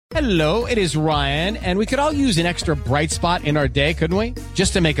Hello, it is Ryan, and we could all use an extra bright spot in our day, couldn't we?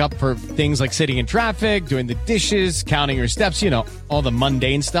 Just to make up for things like sitting in traffic, doing the dishes, counting your steps, all the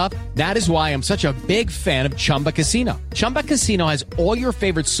mundane stuff. That is why I'm such a big fan of Chumba Casino. Chumba Casino has all your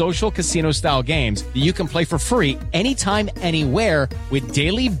favorite social casino-style games that you can play for free anytime, anywhere with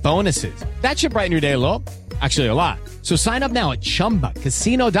daily bonuses. That should brighten your day a little. Actually, a lot. So sign up now at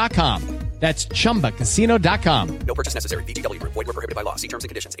ChumbaCasino.com. That's ChumbaCasino.com. No purchase necessary. VGW Group. Void where prohibited by law. See terms and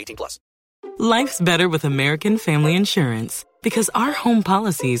conditions. 18+. Life's better with American Family Insurance because our home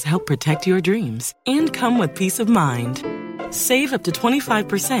policies help protect your dreams and come with peace of mind. Save up to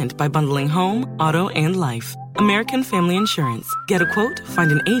 25% by bundling home, auto, and life. American Family Insurance. Get a quote,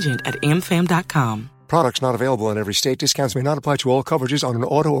 find an agent at amfam.com. Products not available in every state. Discounts may not apply to all coverages on an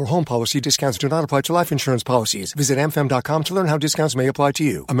auto or home policy. Discounts do not apply to life insurance policies. Visit amfam.com to learn how discounts may apply to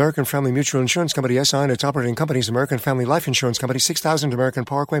you. American Family Mutual Insurance Company SI and its operating companies, American Family Life Insurance Company, 6000 American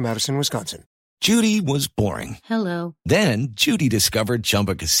Parkway, Madison, Wisconsin. Judy was boring. Hello. Then Judy discovered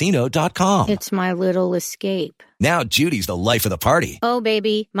ChumbaCasino.com. It's my little escape. Now Judy's the life of the party. Oh,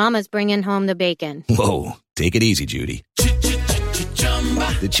 baby, mama's bringing home the bacon. Whoa, take it easy, Judy.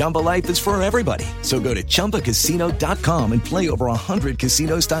 The Chumba life is for everybody. So go to ChumbaCasino.com and play over 100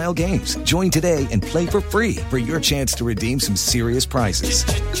 casino-style games. Join today and play for free for your chance to redeem some serious prizes.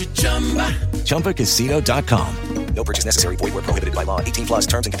 ChumbaCasino.com. No purchase necessary. Void where prohibited by law. 18+.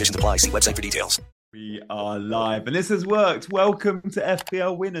 Terms and conditions apply. See website for details. We are live, and this has worked. Welcome to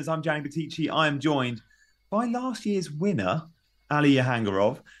FPL Winners. I'm Gianni Battici. I am joined by last year's winner, Ali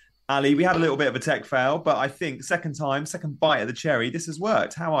Yahangarov. Ali, we had a little bit of a tech fail, but I think second bite of the cherry, this has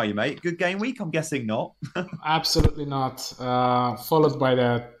worked. How are you, mate? Good game week? I'm guessing not. Absolutely not. Followed by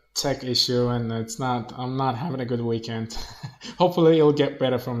the tech issue, and I'm not having a good weekend. Hopefully it'll get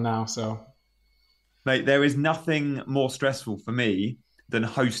better from now. So, mate, there is nothing more stressful for me than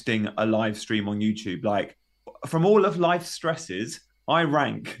hosting a live stream on YouTube. Like, from all of life's stresses, I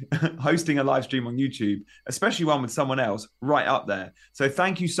rank hosting a live stream on YouTube, especially one with someone else, right up there. So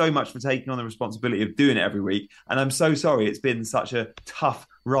thank you so much for taking on the responsibility of doing it every week. And I'm so sorry it's been such a tough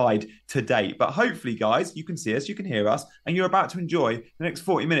ride to date. But hopefully, guys, you can see us, you can hear us, and you're about to enjoy the next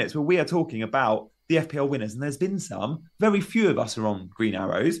 40 minutes where we are talking about the FPL winners. And there's been some. Very few of us are on green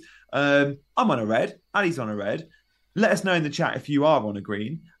arrows. I'm on a red. Ali's on a red. Let us know in the chat if you are on a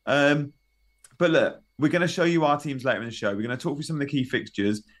green. But look, we're going to show you our teams later in the show. We're going to talk through some of the key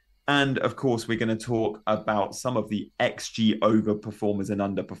fixtures. And, of course, we're going to talk about some of the XG overperformers and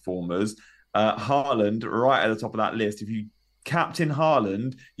underperformers. Haaland, right at the top of that list. If you captain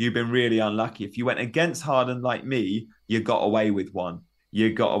Haaland, you've been really unlucky. If you went against Haaland like me, you got away with one.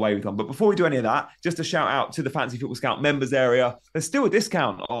 But before we do any of that, just a shout out to the Fantasy Football Scout members area. There's still a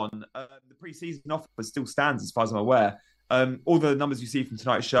discount on the pre-season offer, still stands as far as I'm aware. All the numbers you see from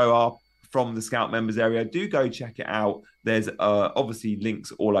tonight's show are from the Scout members area. Do go check it out. There's obviously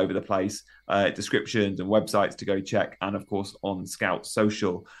links all over the place, descriptions and websites to go check, and of course on Scout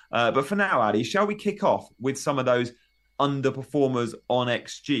Social. But for now, Addy, shall we kick off with some of those underperformers on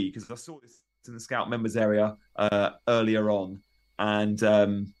XG? Because I saw this in the Scout members area earlier on, and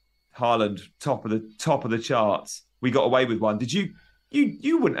Haaland top of the charts. We got away with one. Did you?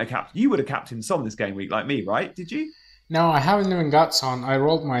 You wouldn't have captained. You would have captained Son this game week like me, right? Did you? No, I haven't even got Son. I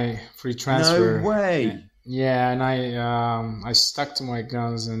rolled my free transfer. No way. Yeah, and I stuck to my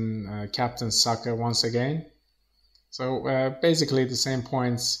guns and captain Saka once again. So basically the same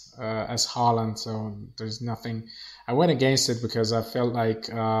points as Haaland. So there's nothing. I went against it because I felt like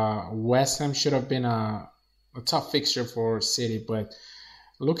West Ham should have been a tough fixture for City. But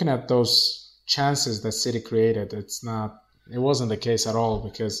looking at those chances that City created, it wasn't the case at all,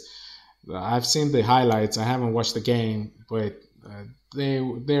 because I've seen the highlights. I haven't watched the game, but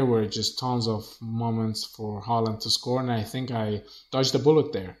there were just tons of moments for Haaland to score, and I think I dodged a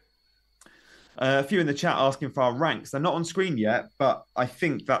bullet there. A few in the chat asking for our ranks. They're not on screen yet, but I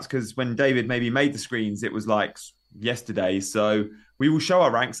think that's because when David maybe made the screens, it was like yesterday. So we will show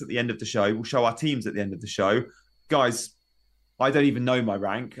our ranks at the end of the show. We'll show our teams at the end of the show. Guys, I don't even know my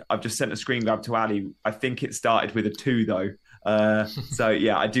rank. I've just sent a screen grab to Ali. I think it started with a 2, though. So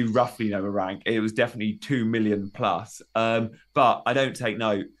yeah, I do roughly know a rank. It was definitely 2 million plus. But I don't take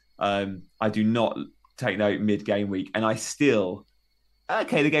note. I do not take note mid-game week, and I still.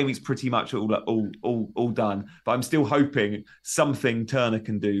 Okay, the game week's pretty much all done, but I'm still hoping something Turner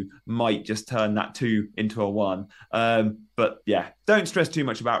can do might just turn that 2 into a 1. But yeah, don't stress too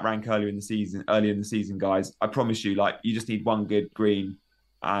much about rank early in the season, guys. I promise you, you just need one good green,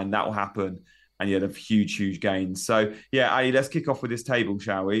 and that will happen. And you have huge gains. So, yeah, Ali, let's kick off with this table,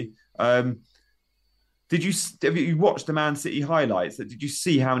 shall we? have you watched the Man City highlights? Did you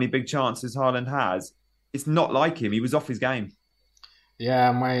see how many big chances Haaland has? It's not like him. He was off his game.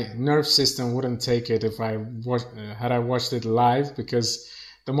 Yeah, my nerve system wouldn't take it if had I watched it live, because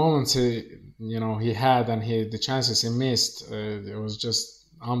the moments he had and the chances he missed, it was just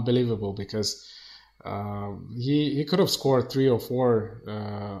unbelievable, because he could have scored 3 or 4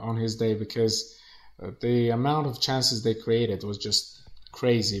 on his day, because the amount of chances they created was just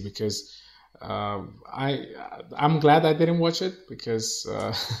crazy. Because I'm glad I didn't watch it, because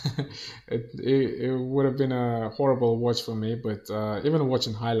it would have been a horrible watch for me. But even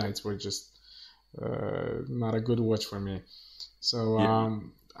watching highlights were just not a good watch for me. So yeah.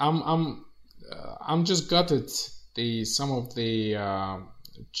 I'm just gutted some of the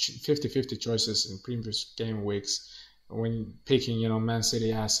 50-50 choices in previous game weeks when picking Man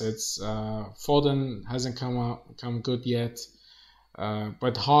City assets. Foden hasn't come good yet.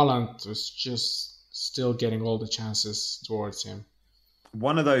 But Haaland was just still getting all the chances towards him.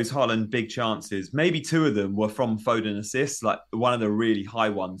 One of those Haaland big chances, maybe 2 of them were from Foden assists. Like one of the really high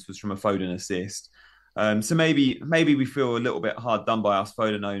ones was from a Foden assist. So maybe we feel a little bit hard done by us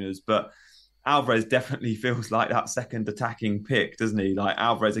Foden owners, but Alvarez definitely feels like that second attacking pick, doesn't he? Like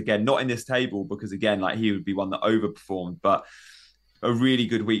Alvarez, again, not in this table, because again, like he would be one that overperformed, but a really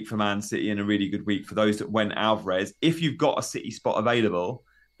good week for Man City and a really good week for those that went Alvarez. If you've got a City spot available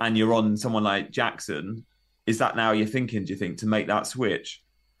and you're on someone like Jackson, is that now you're thinking, do you think, to make that switch?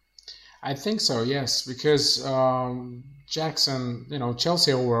 I think so, yes, because Jackson,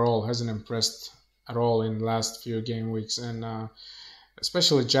 Chelsea overall hasn't impressed at all in the last few game weeks. And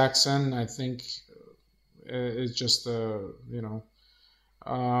especially Jackson, I think is just, a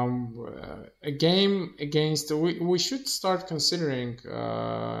game against, we should start considering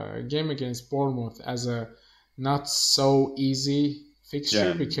a game against Bournemouth as a not so easy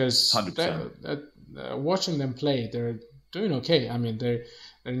fixture, because watching them play, they're doing okay. I mean, their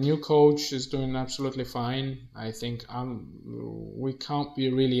new coach is doing absolutely fine. I think we can't be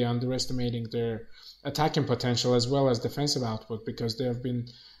really underestimating their attacking potential as well as defensive output, because they have been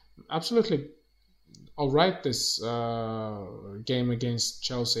absolutely all right this game against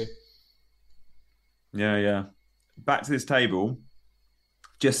Chelsea. Yeah. Back to this table.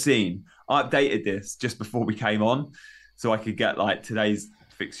 Just seen. I updated this just before we came on, so I could get like today's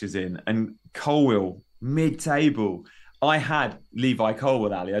fixtures in. And Colwill, mid-table. I had Levi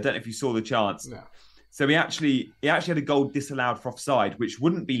Colwill, Ali. I don't know if you saw the chance. No. So he actually had a goal disallowed for offside, which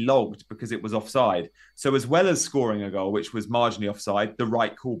wouldn't be logged because it was offside. So as well as scoring a goal, which was marginally offside, the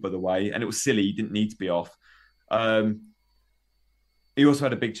right call, by the way, and it was silly, he didn't need to be off. He also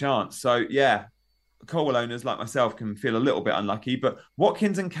had a big chance. So yeah, Colwill owners like myself can feel a little bit unlucky. But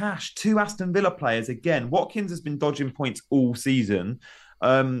Watkins and Cash, 2 Aston Villa players again. Watkins has been dodging points all season.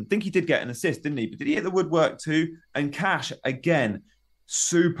 I think he did get an assist, didn't he? But did he hit the woodwork too? And Cash, again,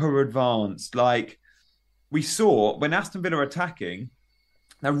 super advanced. Like, we saw when Aston Villa are attacking,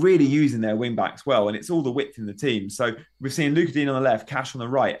 they're really using their wing backs well, and it's all the width in the team. So we've seen Luka Dean on the left, Cash on the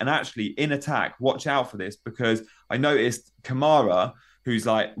right, and actually in attack, watch out for this, because I noticed Kamara, who's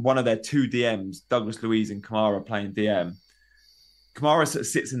like one of their 2 DMs, Douglas Luiz and Kamara playing DM. Kamara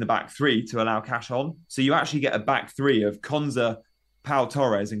sits in the back 3 to allow Cash on. So you actually get a back 3 of Konza, Pau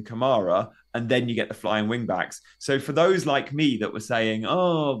Torres and Kamara, and then you get the flying wing backs. So for those like me that were saying,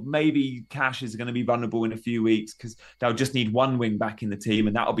 oh, maybe Cash is going to be vulnerable in a few weeks because they'll just need 1 wing back in the team,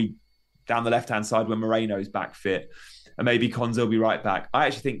 and that'll be down the left-hand side when Moreno's back fit, and maybe Konza will be right back. I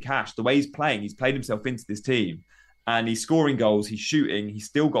actually think Cash, the way he's playing, he's played himself into this team, and he's scoring goals, he's shooting, he's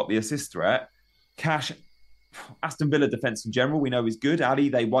still got the assist threat. Cash, Aston Villa defence in general, we know is good. Ali,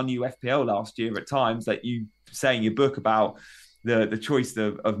 they won you FPL last year at times, that you say in your book about the choice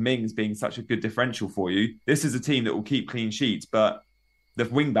of Mings being such a good differential for you. This is a team that will keep clean sheets, but the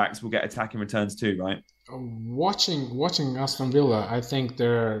wing backs will get attacking returns too, right? Watching Aston Villa, I think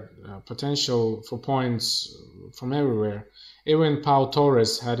their potential for points from everywhere. Even Pau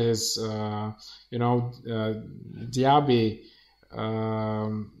Torres had his, Diaby.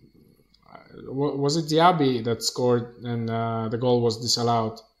 Was it Diaby that scored and the goal was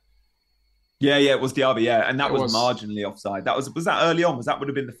disallowed? Yeah, it was Diaby, yeah, and that was marginally offside. Was that early on? Would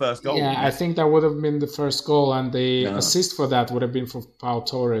have been the first goal? Yeah, I think that would have been the first goal, and the assist for that would have been for Pau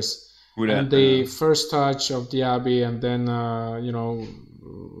Torres. The first touch of Diaby, and then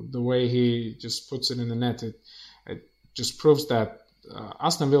the way he just puts it in the net, it just proves that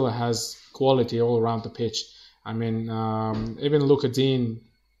Aston Villa has quality all around the pitch. I mean, even Luka Dean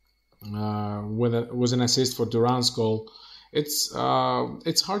was an assist for Duran's goal. It's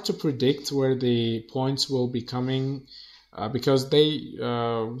hard to predict where the points will be coming because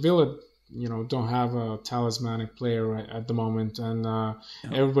Villa don't have a talismanic player right at the moment, and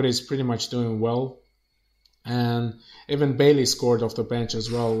everybody's pretty much doing well. And even Bailey scored off the bench as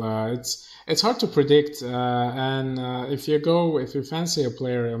well. It's hard to predict. And if you fancy a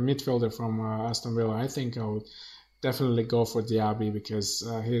player, a midfielder from Aston Villa, I think I would definitely go for Diaby, because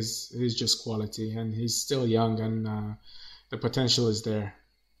he's just quality, and he's still young, and the potential is there.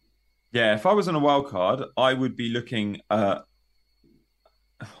 Yeah, if I was on a wild card, I would be looking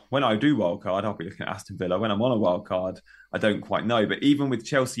when I do wild card, I'll be looking at Aston Villa. When I'm on a wild card, I don't quite know. But even with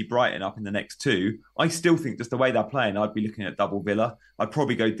Chelsea, Brighton up in the next two, I still think just the way they're playing, I'd be looking at double Villa. I'd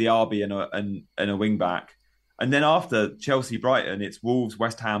probably go Diaby and a wing back. And then after Chelsea, Brighton, it's Wolves,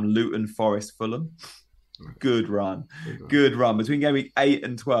 West Ham, Luton, Forest, Fulham. Good run. Between game week 8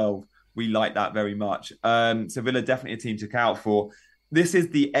 and 12, we like that very much. So Villa definitely a team to look out for. This is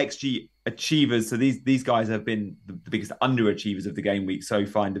the XG achievers. So these guys have been the biggest underachievers of the game week so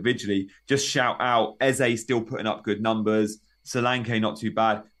far individually. Just shout out, Eze still putting up good numbers. Solanke not too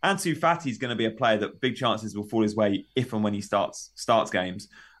bad. Ansu Fati is going to be a player that big chances will fall his way if and when he starts games.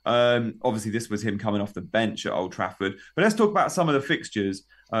 Obviously, this was him coming off the bench at Old Trafford. But let's talk about some of the fixtures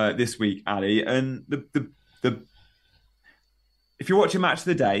this week, Ali. And if you're watching Match of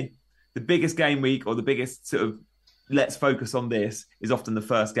the Day, the biggest game week or the biggest sort of let's focus on this is often the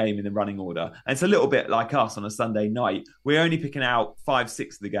first game in the running order. And it's a little bit like us on a Sunday night. We're only picking out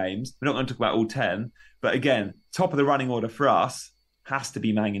 5-6 of the games. We're not going to talk about all 10. But again, top of the running order for us has to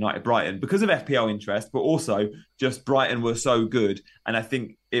be Man United Brighton because of FPL interest, but also just Brighton were so good. And I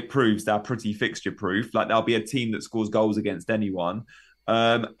think it proves they're pretty fixture proof. Like they'll be a team that scores goals against anyone.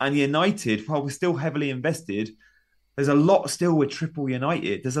 And United, while we're still heavily invested, there's a lot still with triple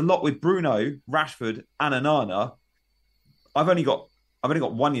United. There's a lot with Bruno, Rashford and Onana. I've only got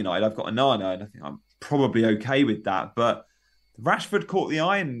one United. I've got Onana, and I think I'm probably okay with that. But Rashford caught the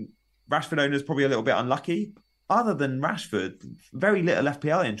eye, and Rashford owners probably a little bit unlucky. Other than Rashford, very little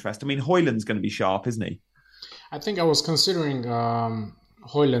FPL interest. I mean, Højlund's going to be sharp, isn't he? I think I was considering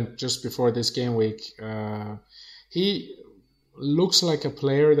Højlund just before this game week. He looks like a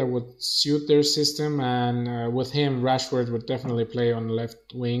player that would suit their system, and with him, Rashford would definitely play on the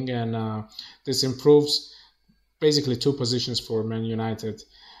left wing, and this improves basically two positions for Man United.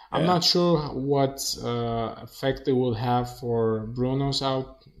 I'm not sure what effect it will have for Bruno's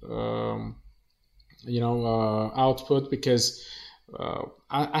output, because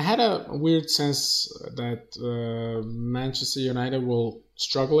I had a weird sense that Manchester United will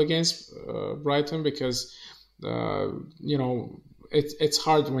struggle against Brighton because it's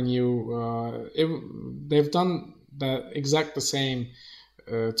hard when they've done the same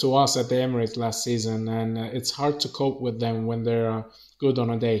to us at the Emirates last season, and it's hard to cope with them when they're good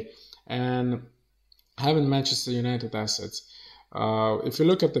on a day. And having Manchester United assets, if you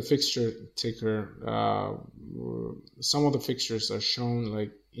look at the fixture ticker, some of the fixtures are shown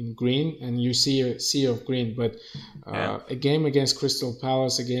like in green, and you see a sea of green, but a game against Crystal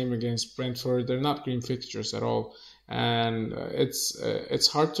Palace, a game against Brentford, they're not green fixtures at all. And it's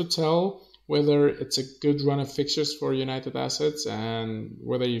hard to tell whether it's a good run of fixtures for United assets and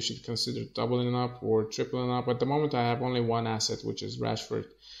whether you should consider doubling up or tripling up. At the moment, I have only one asset, which is Rashford.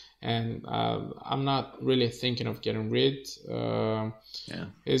 And I'm not really thinking of getting rid.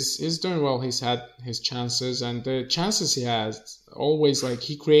 He's doing well. He's had his chances, and the chances he has, always like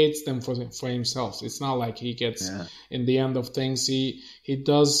he creates them for himself. It's not like he gets in the end of things. He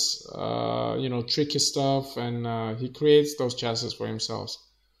does tricky stuff, and he creates those chances for himself.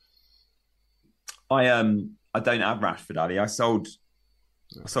 I don't have Rashford, Ali. I sold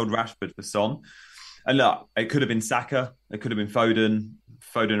Rashford for Son. And look, it could have been Saka. It could have been Foden.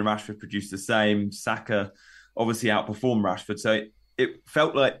 Foden and Rashford produced the same. Saka obviously outperformed Rashford. So it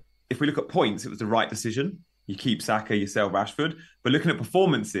felt like if we look at points, it was the right decision. You keep Saka, you sell Rashford. But looking at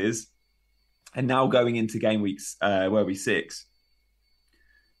performances, and now going into game weeks where we 6,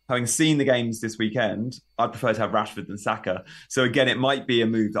 having seen the games this weekend, I'd prefer to have Rashford than Saka. So again, it might be a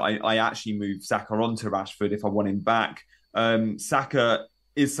move that I actually move Saka onto Rashford if I want him back. Saka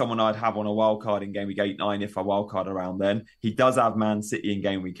is someone I'd have on a wildcard in game week 8-9 if I wildcard around then. He does have Man City in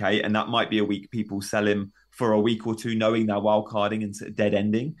game week 8, and that might be a week people sell him for a week or two, knowing they're wildcarding and sort of dead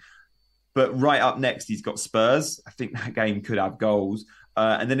ending. But right up next, he's got Spurs. I think that game could have goals.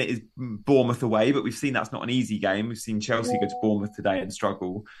 And then it is Bournemouth away, but we've seen that's not an easy game. We've seen Chelsea go to Bournemouth today and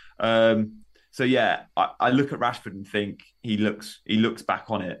struggle. So yeah, I look at Rashford and think he looks back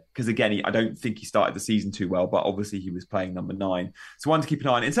on it. Because again, I don't think he started the season too well, but obviously he was playing number 9. So one to keep an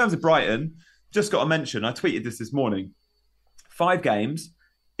eye on. In terms of Brighton, just got to mention, I tweeted this morning, 5 games,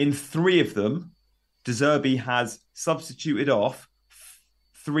 in 3 of them, De Zerbi has substituted off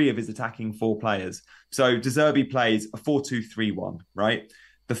three of his attacking four players. So De Zerbi plays a 4-2-3-1, right?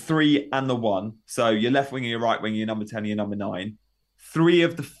 The 3 and the 1. So your left wing and your right wing, your number 10 and your number 9. 3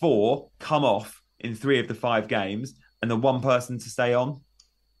 of the 4 come off in 3 of the 5 games, and the one person to stay on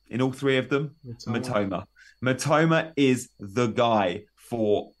in all 3 of them, Mitoma. Mitoma is the guy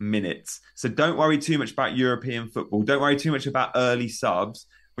for minutes. So don't worry too much about European football. Don't worry too much about early subs.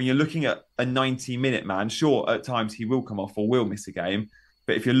 When you're looking at a 90-minute man, sure, at times he will come off or will miss a game.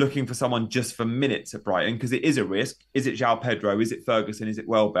 But if you're looking for someone just for minutes at Brighton, because it is a risk, is it João Pedro? Is it Ferguson? Is it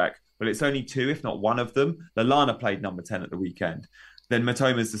Welbeck? Well, it's only 2, if not one of them. Lallana played number 10 at the weekend. Then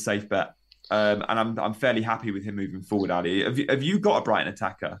Mitoma's the safe bet. And I'm fairly happy with him moving forward, Ali. Have you got a Brighton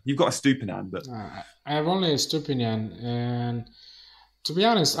attacker? You've got a Stupinan, but I have only a Stupinan, and to be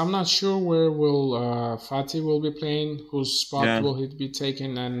honest, I'm not sure where will Fati will be playing, whose spot will he be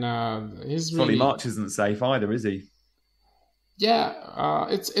taking, and he's really... Solly March isn't safe either, is he? Yeah,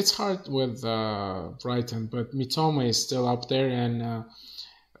 it's hard with Brighton, but Mitoma is still up there, and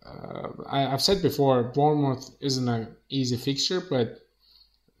I've said before, Bournemouth isn't an easy fixture, but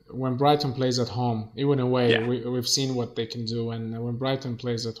when Brighton plays at home, even away, we've seen what they can do, and when Brighton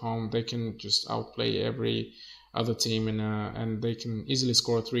plays at home, they can just outplay every other team, and they can easily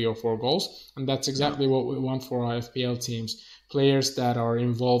score 3 or 4 goals, and that's exactly what we want for our FPL teams. Players that are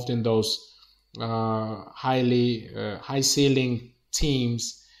involved in those high ceiling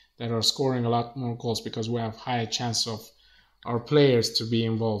teams that are scoring a lot more goals, because we have higher chance of our players to be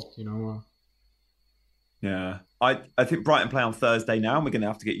involved, Yeah, I think Brighton play on Thursday now, and we're going to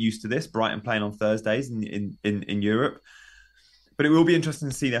have to get used to this. Brighton playing on Thursdays in Europe, but it will be interesting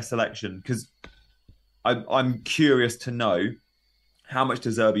to see their selection, because I'm curious to know how much De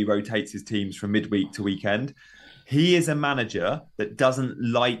Zerbi rotates his teams from midweek to weekend. He is a manager that doesn't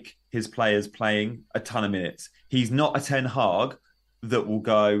like his players playing a ton of minutes. He's not a Ten Hag that will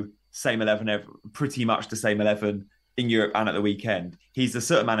go same 11, pretty much the same 11 in Europe and at the weekend. He's a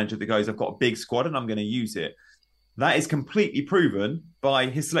certain manager that goes, I've got a big squad and I'm going to use it. That is completely proven by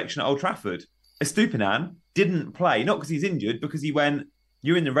his selection at Old Trafford. Estupinan didn't play, not because he's injured, because he went,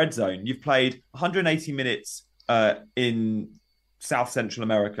 you're in the red zone. You've played 180 minutes in South Central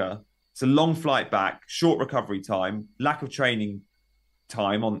America. It's a long flight back, short recovery time, lack of training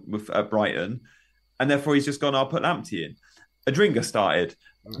time at Brighton, and therefore he's just gone, I'll put Lamptey in. Adringa started.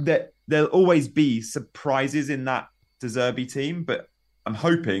 There'll always be surprises in that De Zerbi team, but I'm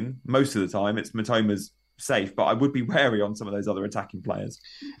hoping most of the time it's Mitoma's safe, but I would be wary on some of those other attacking players.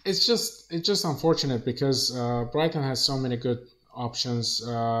 It's just unfortunate because Brighton has so many good options.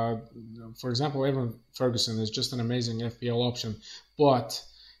 For example, Evan Ferguson is just an amazing FPL option, but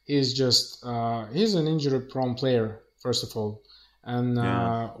he's an injury-prone player, first of all. And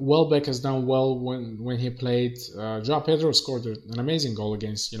Welbeck has done well when he played. João Pedro scored an amazing goal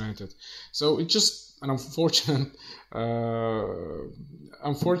against United. So it's just an unfortunate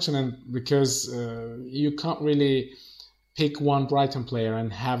because you can't really pick one Brighton player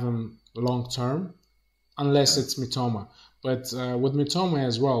and have him long-term unless it's Mitoma. But with Mitoma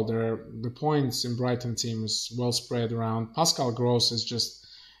as well, the points in Brighton team is well spread around. Pascal Gross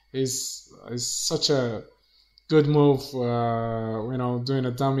is such a good move, doing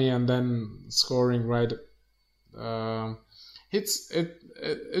a dummy and then scoring right. It's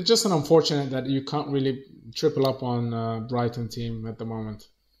just an unfortunate that you can't really triple up on Brighton team at the moment.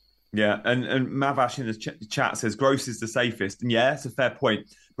 Yeah, and Mavash in the chat says Gross is the safest, and yeah, it's a fair point.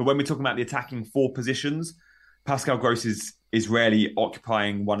 But when we're talking about the attacking 4 positions, Pascal Gross is rarely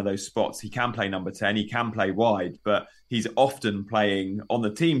occupying one of those spots. He can play number 10, he can play wide, but he's often playing on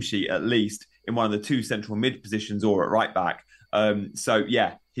the team sheet at least in one of the 2 central mid positions or at right back. So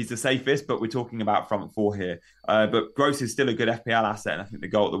yeah, he's the safest, but we're talking about front 4 here. But Gross is still a good FPL asset, and I think the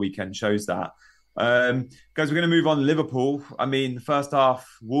goal at the weekend shows that. Guys, we're going to move on to Liverpool. I mean, the first half,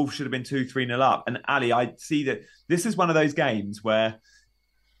 Wolves should have been 2-3-0 up. And Ali, I see that this is one of those games where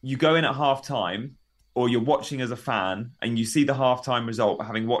you go in at half-time, or you're watching as a fan and you see the half-time result, but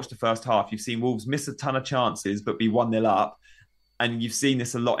having watched the first half, you've seen Wolves miss a ton of chances but be 1-0 up. And you've seen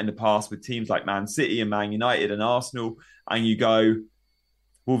this a lot in the past with teams like Man City and Man United and Arsenal. And you go,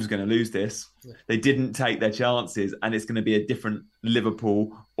 Wolves are going to lose this. Yeah. They didn't take their chances, and it's going to be a different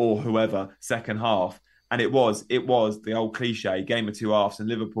Liverpool or whoever second half. And it was the old cliche, game of 2 halves, and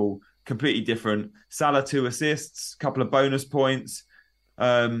Liverpool completely different. Salah 2 assists, couple of bonus points.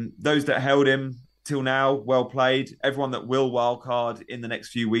 Those that held him till now, well played. Everyone that will wildcard in the next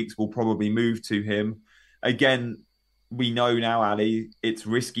few weeks will probably move to him. Again, we know now, Ali, it's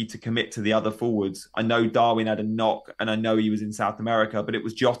risky to commit to the other forwards. I know Darwin had a knock, and I know he was in South America, but it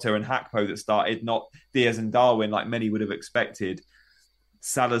was Jota and Hakpo that started, not Diaz and Darwin, like many would have expected.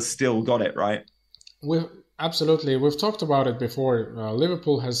 Salah's still got it, right? Absolutely. We've talked about it before.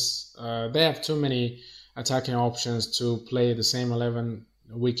 Liverpool they have too many attacking options to play the same 11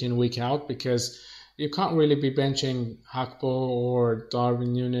 week in, week out, because you can't really be benching Hakpo or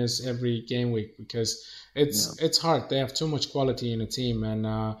Darwin Núñez every game week, because it's hard. They have too much quality in a team. And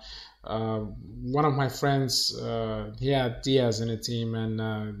one of my friends, he had Diaz in a team,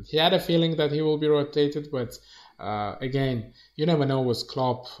 and he had a feeling that he will be rotated, but again, you never know with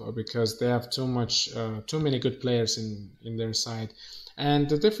Klopp, because they have too many good players in their side. And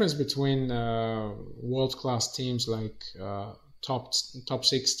the difference between world-class teams like top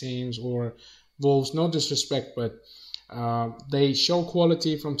 6 teams or Wolves, no disrespect, but they show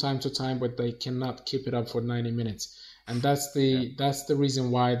quality from time to time, but they cannot keep it up for 90 minutes. And that's the reason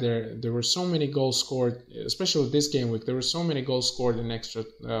why there were so many goals scored, especially this game week. There were so many goals scored in extra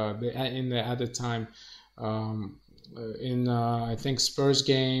in the added time. I think Spurs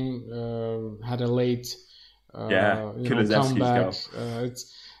game had a late comeback.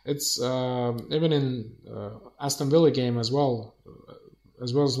 It's even in Aston Villa game as well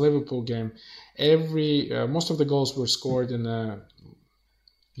as Liverpool game. Most of the goals were scored in the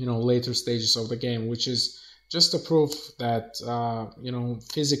later stages of the game, which is just a proof that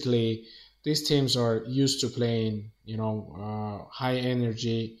physically these teams are used to playing high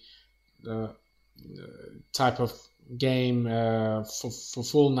energy type of game for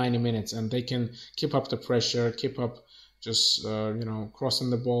full 90 minutes, and they can keep up the pressure, keep up just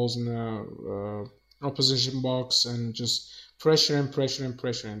crossing the balls in the opposition box, and just pressure.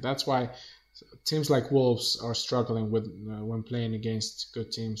 And that's why teams like Wolves are struggling with when playing against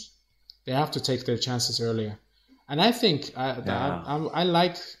good teams. They have to take their chances earlier. And I think I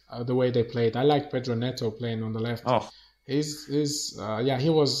like the way they played. I like Pedro Neto playing on the left. He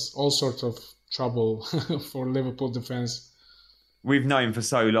was all sorts of trouble for Liverpool defense. We've known for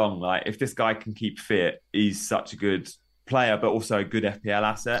so long, like, if this guy can keep fit, he's such a good player, but also a good FPL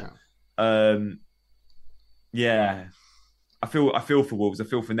asset. I feel for Wolves. I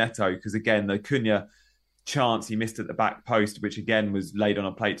feel for Neto, because again, the Cunha chance he missed at the back post, which again was laid on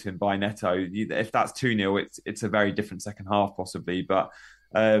a plate to him by Neto. If that's 2-0, it's a very different second half possibly. But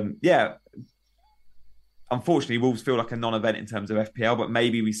unfortunately, Wolves feel like a non-event in terms of FPL, but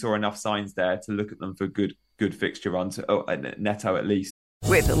maybe we saw enough signs there to look at them for good fixture runs, Neto at least.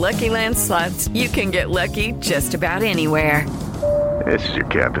 With the Lucky Land Slots, you can get lucky just about anywhere. This is your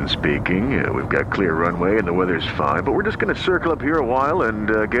captain speaking. We've got clear runway and the weather's fine, but we're just going to circle up here a while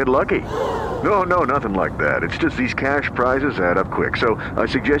and get lucky. No, nothing like that. It's just these cash prizes add up quick. So I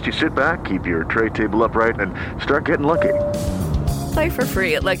suggest you sit back, keep your tray table upright, and start getting lucky. Play for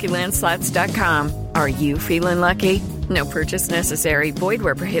free at LuckyLandSlots.com. Are you feeling lucky? No purchase necessary. Void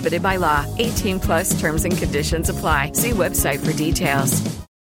where prohibited by law. 18+ terms and conditions apply. See website for details.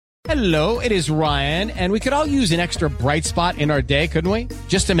 Hello, it is Ryan, and we could all use an extra bright spot in our day, couldn't we?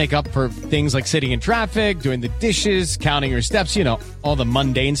 Just to make up for things like sitting in traffic, doing the dishes, counting your steps, all the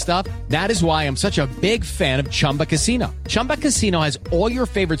mundane stuff. That is why I'm such a big fan of Chumba Casino. Chumba Casino has all your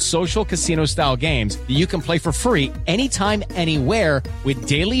favorite social casino-style games that you can play for free anytime, anywhere with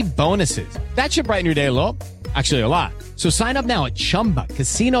daily bonuses. That should brighten your day a little. Actually, a lot. So sign up now at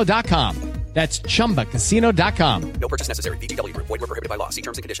ChumbaCasino.com. That's ChumbaCasino.com. No purchase necessary. VGW Group. Void where prohibited by law. See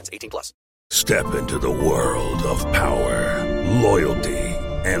terms and conditions. 18+. Step into the world of power, loyalty,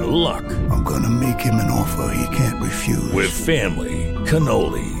 and luck. I'm going to make him an offer he can't refuse. With family,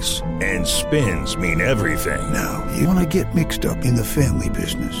 cannolis, and spins mean everything. Now, you want to get mixed up in the family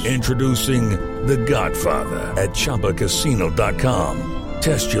business. Introducing The Godfather at ChumbaCasino.com.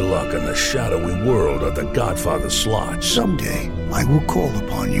 Test your luck in the shadowy world of The Godfather slot. Someday, I will call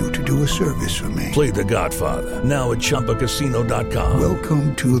upon you to do a service for me. Play The Godfather, now at ChumbaCasino.com.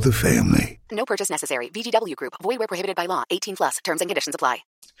 Welcome to the family. No purchase necessary. VGW Group. Void where prohibited by law. 18+. Terms and conditions apply.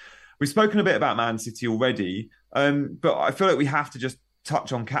 We've spoken a bit about Man City already, but I feel like we have to just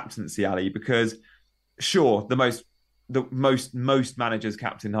touch on captaincy, Ali, because sure, the most managers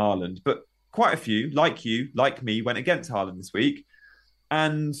captain Haaland, but quite a few, like you, like me, went against Haaland this week.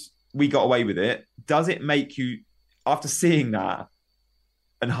 And we got away with it. Does it make you, after seeing that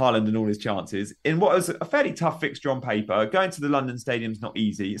and Haaland and all his chances, in what was a fairly tough fixture on paper, going to the London Stadium's not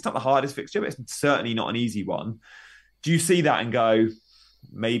easy. It's not the hardest fixture, but it's certainly not an easy one. Do you see that and go,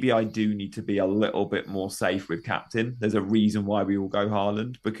 maybe I do need to be a little bit more safe with captain? There's a reason why we all go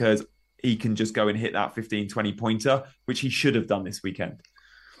Haaland, because he can just go and hit that 15, 20 pointer, which he should have done this weekend.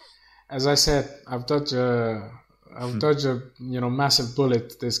 As I said, I've dodged a massive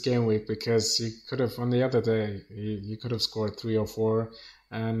bullet this game week, because you could have, on the other day, you could have scored 3 or 4,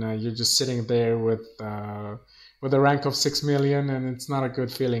 and you're just sitting there with with a rank of 6 million, and it's not a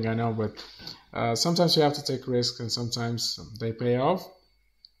good feeling, I know, but sometimes you have to take risks, and sometimes they pay off.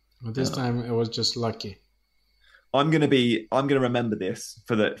 But this time it was just lucky. I'm gonna remember this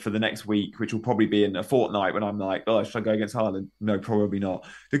for the next week, which will probably be in a fortnight, when I'm like, oh, should I go against Haaland? No, probably not.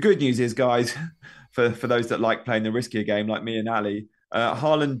 The good news is, guys, for those that like playing the riskier game, like me and Ali,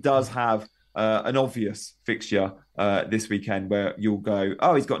 Haaland does have an obvious fixture this weekend where you'll go,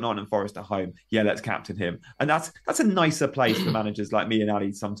 oh, he's got Nottingham Forest at home. Yeah, let's captain him. And that's a nicer place for managers like me and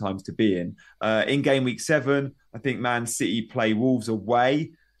Ali sometimes to be in. In game week 7, I think Man City play Wolves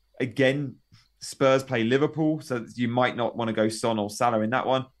away. Again, Spurs play Liverpool, so you might not want to go Son or Salah in that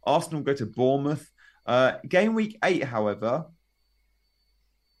one. Arsenal go to Bournemouth. Game week 8, however,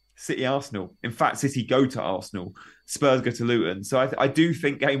 City Arsenal. In fact, City go to Arsenal. Spurs go to Luton. So I do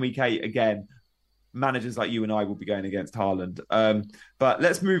think game week 8, again, managers like you and I will be going against Haaland. But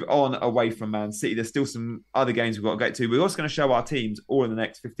let's move on away from Man City. There's still some other games we've got to get to. We're also going to show our teams all in the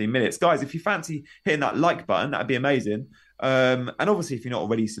next 15 minutes. Guys, if you fancy hitting that like button, that'd be amazing. And obviously, if you're not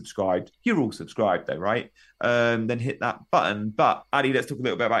already subscribed, you're all subscribed though, right? Then hit that button. But Adi, let's talk a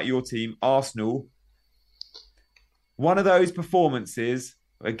little bit about your team, Arsenal. One of those performances,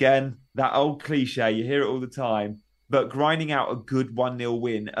 again, that old cliche, you hear it all the time, but grinding out a good 1-0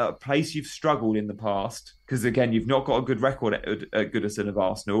 win at a place you've struggled in the past, because again, you've not got a good record at Goodison of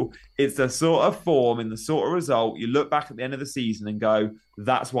Arsenal. It's the sort of form and the sort of result you look back at the end of the season and go,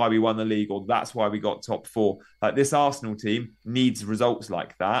 that's why we won the league, or that's why we got top 4. Like, this Arsenal team needs results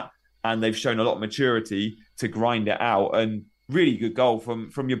like that, and they've shown a lot of maturity to grind it out. And really good goal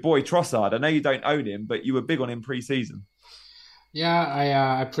from your boy Trossard. I know you don't own him, but you were big on him pre-season.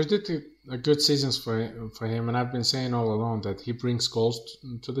 Yeah, I predicted a good seasons for him, and I've been saying all along that he brings goals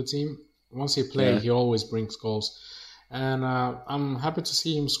to the team. Once he plays, he always brings goals. And I'm happy to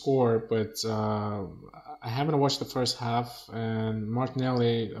see him score, but I haven't watched the first half, and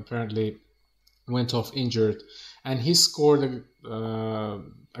Martinelli apparently went off injured, and he scored a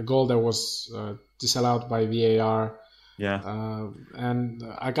goal that was disallowed by VAR. Yeah. And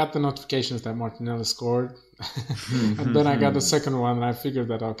I got the notifications that Martinelli scored, and then I got the second one, and I figured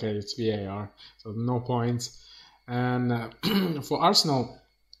that, okay, it's VAR, so no points. And for Arsenal,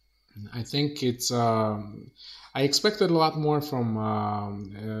 I think it's... I expected a lot more from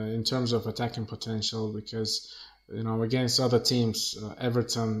in terms of attacking potential, because, against other teams,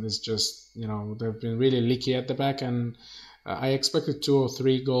 Everton is just, they've been really leaky at the back, and I expected 2 or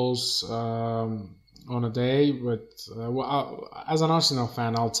 3 goals on a day, but as an Arsenal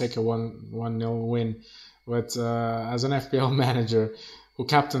fan, I'll take a 1-0 win. But as an FPL manager who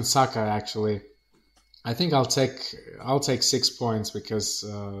captained Saka, actually, I think I'll take 6 points, because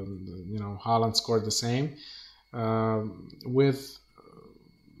Haaland scored the same. I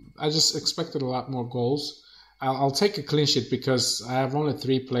just expected a lot more goals. I'll take a clean sheet, because I have only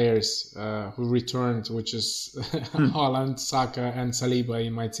 3 players who returned, which is Haaland, Saka, and Saliba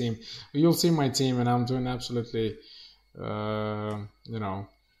in my team. You'll see my team, and I'm doing absolutely, I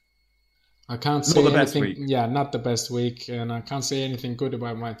can't say anything. Yeah, not the best week, and I can't say anything good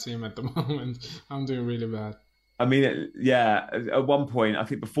about my team at the moment. I'm doing really bad. I mean, at one point, I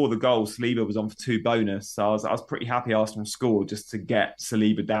think before the goal, Saliba was on for 2 bonus. So I was pretty happy Arsenal scored just to get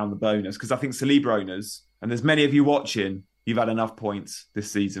Saliba down the bonus, because I think Saliba owners, and there's many of you watching, you've had enough points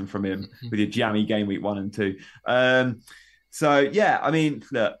this season from him with your jammy game week 1 and 2. So, yeah, I mean,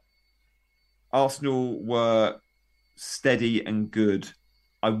 look, Arsenal were steady and good.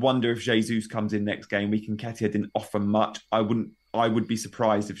 I wonder if Jesus comes in next game week, and Nketiah didn't offer much. I would be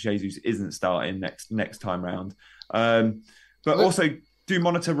surprised if Jesus isn't starting next time round. But also, do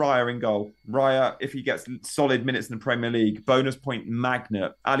monitor Raya in goal. Raya, if he gets solid minutes in the Premier League, bonus point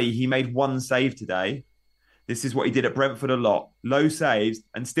magnet. Ali, he made 1 save today. This is what he did at Brentford a lot. Low saves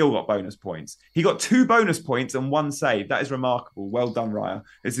and still got bonus points. He got 2 bonus points and 1 save. That is remarkable. Well done, Raya.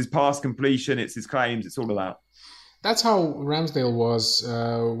 It's his pass completion. It's his claims. It's all of that. That's how Ramsdale was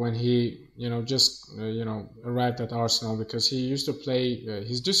when he, just arrived at Arsenal, because he used to play.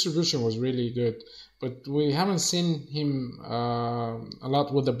 His distribution was really good, but we haven't seen him a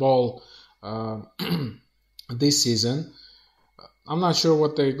lot with the ball this season. I'm not sure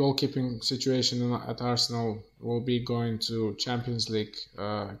what the goalkeeping situation at Arsenal will be going to Champions League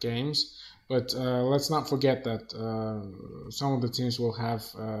games. But let's not forget that some of the teams will have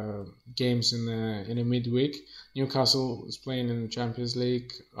games in a midweek. Newcastle is playing in the Champions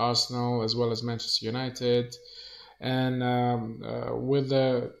League, Arsenal as well as Manchester United. And with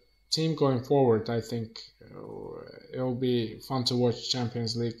the team going forward, I think it'll be fun to watch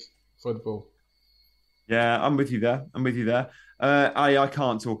Champions League football. Yeah, I'm with you there. I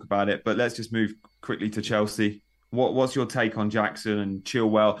can't talk about it, but let's just move quickly to Chelsea. What's your take on Jackson and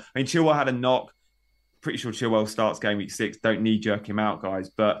Chilwell? I mean, Chilwell had a knock. Pretty sure Chilwell starts game week 6. Don't knee jerk him out, guys.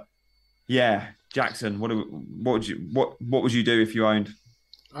 But yeah, Jackson, what would you do if you owned?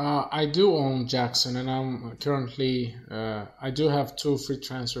 I do own Jackson, and I'm currently I do have 2 free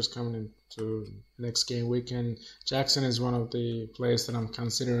transfers coming into next game week, and Jackson is one of the players that I'm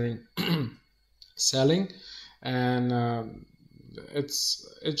considering selling, and it's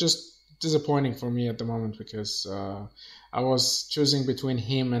just disappointing for me at the moment because I was choosing between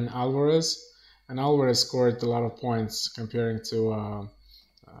him and Alvarez scored a lot of points comparing to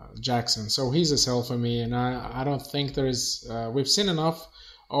Jackson, so he's a sell for me, and I don't think there is we've seen enough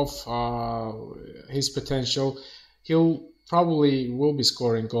of his potential. He'll probably will be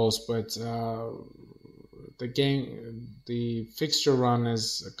scoring goals, but the fixture run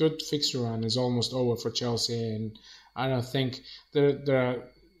is a good fixture run is almost over for Chelsea, and I don't think there are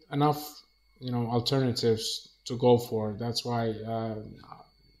enough alternatives to go for. That's why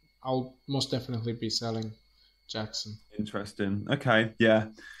I'll most definitely be selling Jackson. Interesting. Okay, yeah.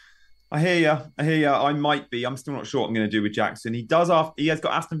 I hear you. I might be. I'm still not sure what I'm going to do with Jackson. He has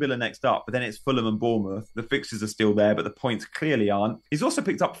got Aston Villa next up, but then it's Fulham and Bournemouth. The fixtures are still there, but the points clearly aren't. He's also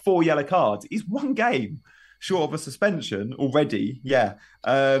picked up 4 yellow cards. He's 1 game short of a suspension already. Yeah.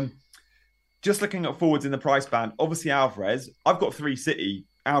 Just looking at forwards in the price band, obviously Alvarez. I've got 3 City.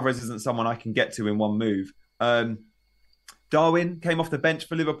 Alvarez isn't someone I can get to in one move. Darwin came off the bench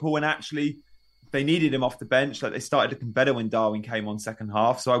for Liverpool, and actually they needed him off the bench. Like, they started looking better when Darwin came on second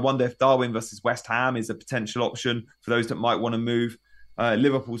half. So I wonder if Darwin versus West Ham is a potential option for those that might want to move.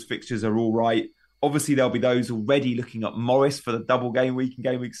 Liverpool's fixtures are all right. Obviously, there'll be those already looking at Morris for the double game week in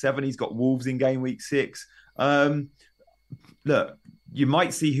game week 7. He's got Wolves in game week 6. Look, you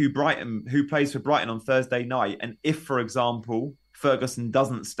might see who plays for Brighton on Thursday night. And if, for example, Ferguson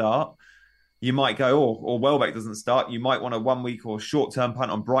doesn't start, you might go, or Welbeck doesn't start, you might want a 1 week or short-term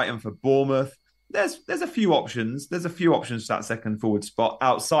punt on Brighton for Bournemouth. There's a few options. There's a few options for that second forward spot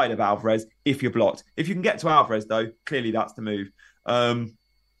outside of Alvarez if you're blocked. If you can get to Alvarez, though, clearly that's the move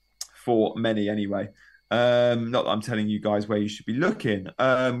for many anyway. Not that I'm telling you guys where you should be looking.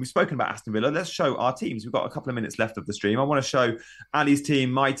 We've spoken about Aston Villa. Let's show our teams. We've got a couple of minutes left of the stream. I want to show Ali's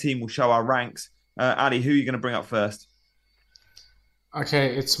team. My team will show our ranks. Ali, who are you going to bring up first?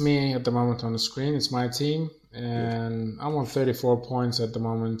 Okay, it's me at the moment on the screen. It's my team. And I'm on 34 points at the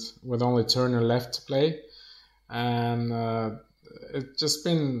moment with only Turner left to play. And it's just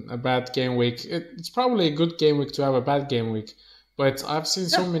been a bad game week. It's probably a good game week to have a bad game week. But I've seen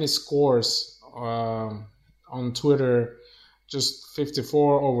so many scores on Twitter, just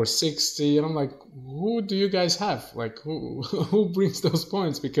 54 over 60. And I'm like, who do you guys have? Like, who brings those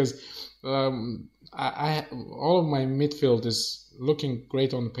points? Because I all of my midfield is looking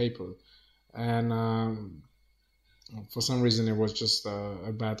great on paper. And for some reason, it was just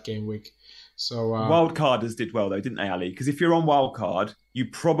a bad game week. So wildcarders did well, though, didn't they, Ali? Because if you're on wildcard, you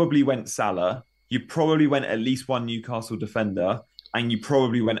probably went Salah, you probably went at least one Newcastle defender, and you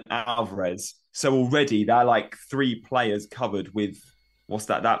probably went Alvarez. So already they're like 3 players covered with what's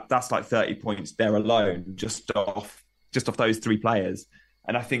that? That's like 30 points there alone, just off those 3 players.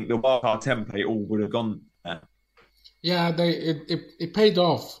 And I think the wildcard template all would have gone there. Yeah, it paid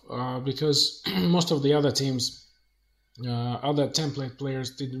off because most of the other teams. Other template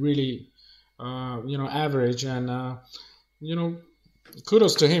players did really, average, and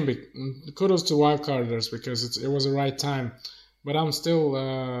kudos to him. Kudos to wildcarders because it was the right time. But I'm still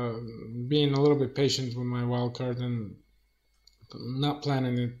being a little bit patient with my wildcard and not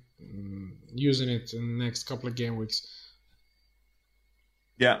planning it, using it in the next couple of game weeks.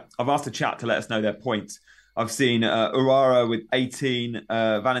 Yeah, I've asked the chat to let us know their points. I've seen Urara with 18,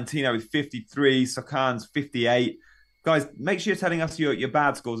 Valentino with 53, Sokan's 58. Guys, make sure you're telling us your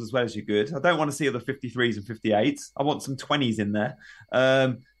bad scores as well as your good. I don't want to see all the 53s and 58s. I want some 20s in there.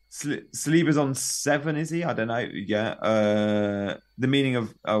 Saliba's on 7, is he? I don't know. Yeah. The meaning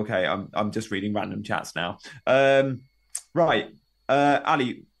of... Okay, I'm just reading random chats now. Right.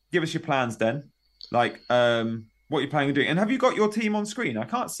 Ali, give us your plans then. Like, what you're planning on doing. And have you got your team on screen? I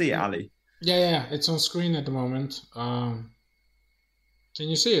can't see it, Ali. Yeah. It's on screen at the moment. Can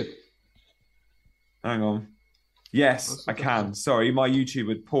you see it? Hang on. Yes, I can. Sorry, my YouTube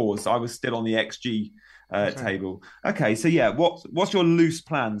had paused. I was still on the XG table. Okay, so yeah, what's your loose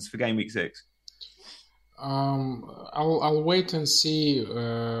plans for game week 6? I'll wait and see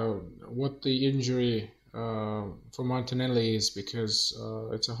what the injury for Martinelli is because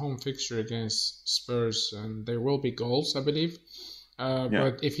it's a home fixture against Spurs and there will be goals, I believe.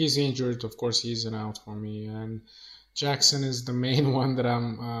 But if he's injured, of course, he's an out for me. And Jackson is the main one that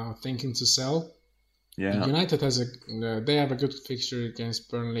I'm thinking to sell. Yeah. United they have a good fixture against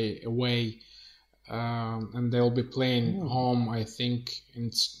Burnley away, and they'll be playing home, I think,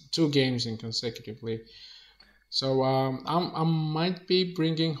 in 2 games in consecutively. So I might be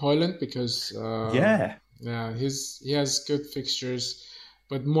bringing Højlund because he has good fixtures.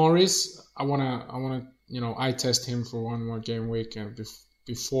 But Morris, I wanna eye test him for one more game week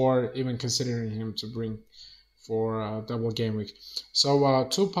before even considering him to bring for double game week. So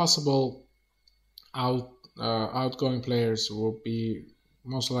 2 possible outgoing players will be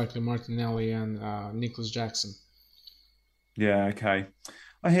most likely Martinelli and Nicholas Jackson. Yeah, okay.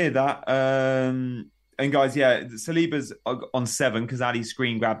 I hear that. And guys, Saliba's on 7 because Ali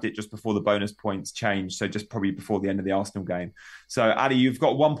screen grabbed it just before the bonus points changed. So just probably before the end of the Arsenal game. So Ali, you've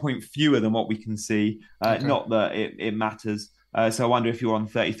got 1 point fewer than what we can see. Okay. Not that it matters. So I wonder if you're on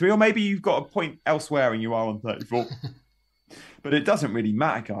 33 or maybe you've got a point elsewhere and you are on 34. But it doesn't really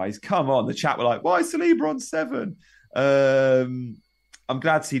matter, guys. Come on. The chat were like, why is Saliba on 7? I'm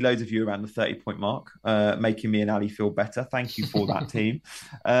glad to see loads of you around the 30-point mark, making me and Ali feel better. Thank you for that, team.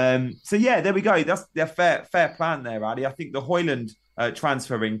 So, there we go. That's a fair plan there, Ali. I think the Højlund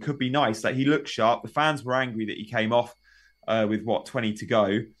transferring could be nice. Like, he looked sharp. The fans were angry that he came off with, 20 to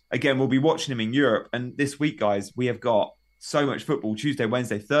go. Again, we'll be watching him in Europe. And this week, guys, we have got so much football, Tuesday,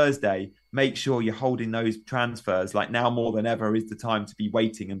 Wednesday, Thursday. Make sure you're holding those transfers. Like, now more than ever is the time to be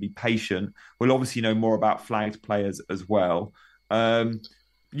waiting and be patient. We'll obviously know more about flagged players as well.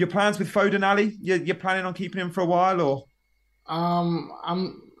 Your plans with Foden, Ali? You're planning on keeping him for a while, or?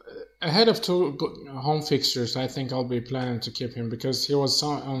 I'm ahead of 2 home fixtures. I think I'll be planning to keep him because he was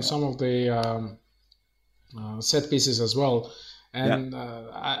on some of the set pieces as well, and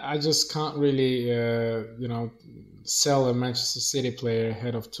I just can't really sell a Manchester City player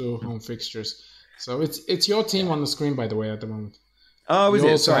ahead of 2 home fixtures. So it's your team on the screen, by the way, at the moment. Oh, is you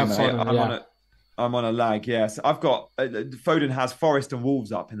it? Also Sorry, have mate. Foden, I'm on a lag, yes. I've got Foden has Forest and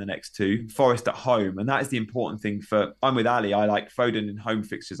Wolves up in the next 2. Forest at home, and that is the important thing for. I'm with Ali. I like Foden in home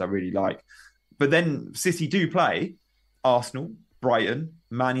fixtures. I really like, but then City do play Arsenal, Brighton,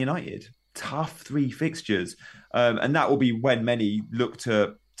 Man United. Tough 3 fixtures, and that will be when many look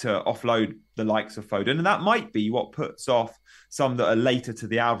to offload the likes of Foden, and that might be what puts off some that are later to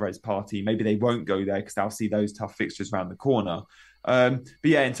the Alvarez party. Maybe they won't go there because they'll see those tough fixtures around the corner. But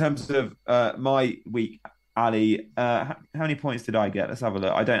in terms of my week, Ali, how many points did I get? Let's have a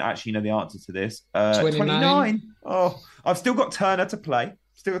look. I don't actually know the answer to this. 29. Oh, I've still got Turner to play.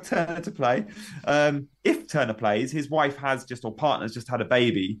 If Turner plays, his wife partner's just had a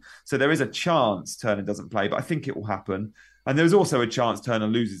baby. So there is a chance Turner doesn't play, but I think it will happen. And there's also a chance Turner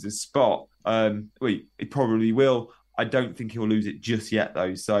loses his spot. It probably will. I don't think he'll lose it just yet,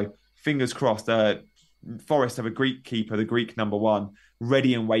 though. So fingers crossed. Forest have a Greek keeper, the Greek number 1,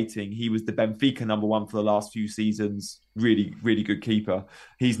 ready and waiting. He was the Benfica number 1 for the last few seasons. Really, really good keeper.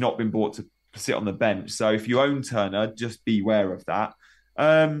 He's not been bought to sit on the bench. So if you own Turner, just beware of that.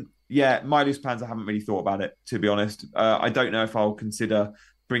 My loose plans, I haven't really thought about it, to be honest. I don't know if I'll consider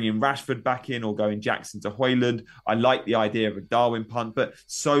bringing Rashford back in or going Jackson to Højlund. I like the idea of a Darwin punt, but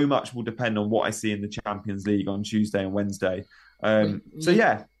so much will depend on what I see in the Champions League on Tuesday and Wednesday.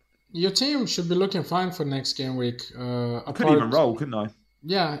 Your team should be looking fine for next game week. I couldn't even roll, couldn't I?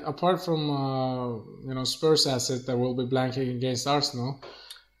 Yeah, apart from Spurs asset that will be blanking against Arsenal.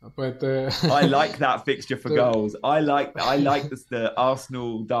 But I like that fixture for goals. I like the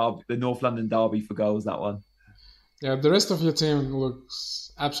Arsenal derby, the North London derby for goals. That one. Yeah, the rest of your team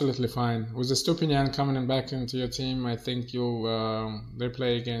looks absolutely fine. With the Stupinian coming back into your team, I think they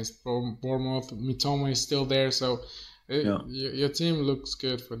play against Bournemouth. Mitoma is still there, so your team looks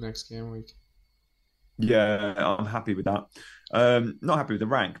good for next game week. Yeah, I'm happy with that. Not happy with the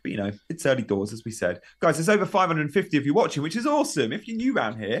rank, but it's early doors, as we said. Guys, there's over 550 of you watching, which is awesome. If you're new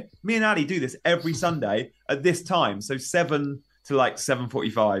around here, me and Ali do this every Sunday at this time, so 7 to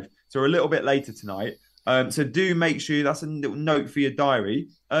 7:45. So we're a little bit later tonight. So do make sure that's a little note for your diary.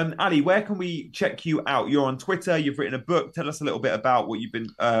 Ali, where can we check you out? You're on Twitter. You've written a book. Tell us a little bit about what you've been,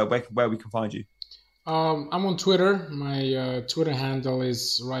 where we can find you. I'm on Twitter. My Twitter handle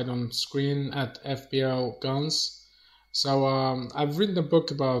is right on screen at FPL Guns. So I've written a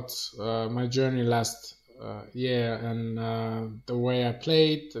book about my journey last year and the way I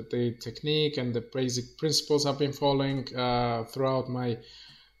played, the technique and the basic principles I've been following throughout my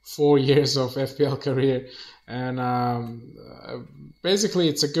 4 years of FPL career. And basically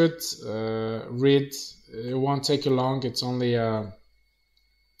it's a good read. It won't take you long. It's only a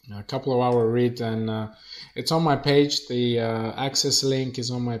couple of hour read, and it's on my page. The access link is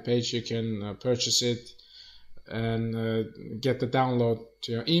on my page. You can purchase it. and get the download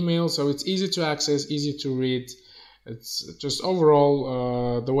to your email. So it's easy to access, easy to read. It's just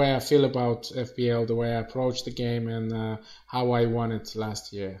overall the way I feel about FPL, the way I approach the game, and how I won it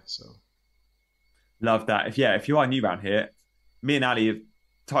last year. So love that. If you are new around here, me and Ali have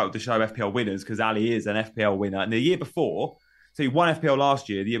titled the show FPL Winners because Ali is an FPL winner. And the year before, so he won FPL last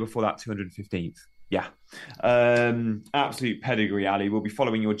year, the year before that, 215th. Yeah. Absolute pedigree, Ali. We'll be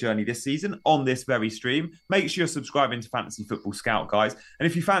following your journey this season on this very stream. Make sure you're subscribing to Fantasy Football Scout, guys. And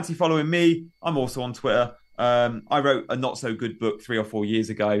if you fancy following me, I'm also on Twitter. I wrote a not so good book 3 or 4 years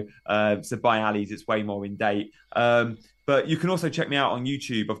ago. So by Ali's, it's way more in date. But you can also check me out on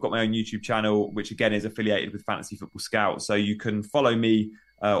YouTube. I've got my own YouTube channel, which again is affiliated with Fantasy Football Scout. So you can follow me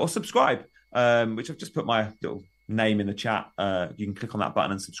or subscribe, which I've just put my little name in the chat. You can click on that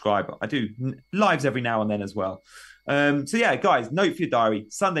button and subscribe. I do lives every now and then as well. So yeah, guys, note for your diary,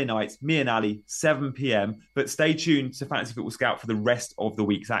 Sunday nights, me and Ali, 7 p.m. But stay tuned to Fantasy Football Scout for the rest of the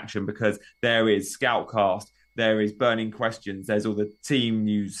week's action, because there is Scoutcast, there is Burning Questions, there's all the team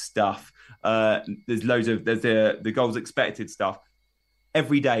news stuff, there's the goals expected stuff.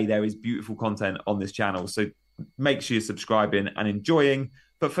 Every day there is beautiful content on this channel, so make sure you're subscribing and enjoying.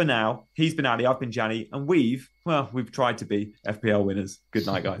 But for now, he's been Ali, I've been Gianni, and we've tried to be FPL winners. Good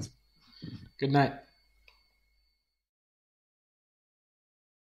night, guys. Good night.